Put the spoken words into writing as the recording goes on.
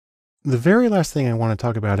The very last thing I want to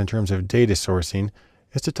talk about in terms of data sourcing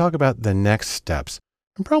is to talk about the next steps.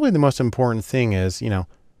 And probably the most important thing is,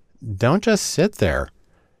 don't just sit there.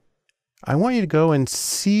 I want you to go and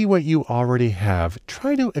see what you already have.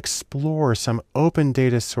 Try to explore some open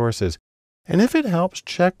data sources. And if it helps,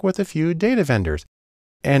 check with a few data vendors.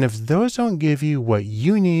 And if those don't give you what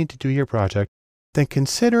you need to do your project, then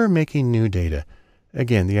consider making new data.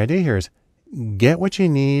 Again, the idea here is get what you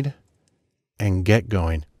need and get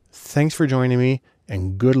going. Thanks for joining me,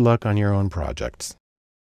 and good luck on your own projects.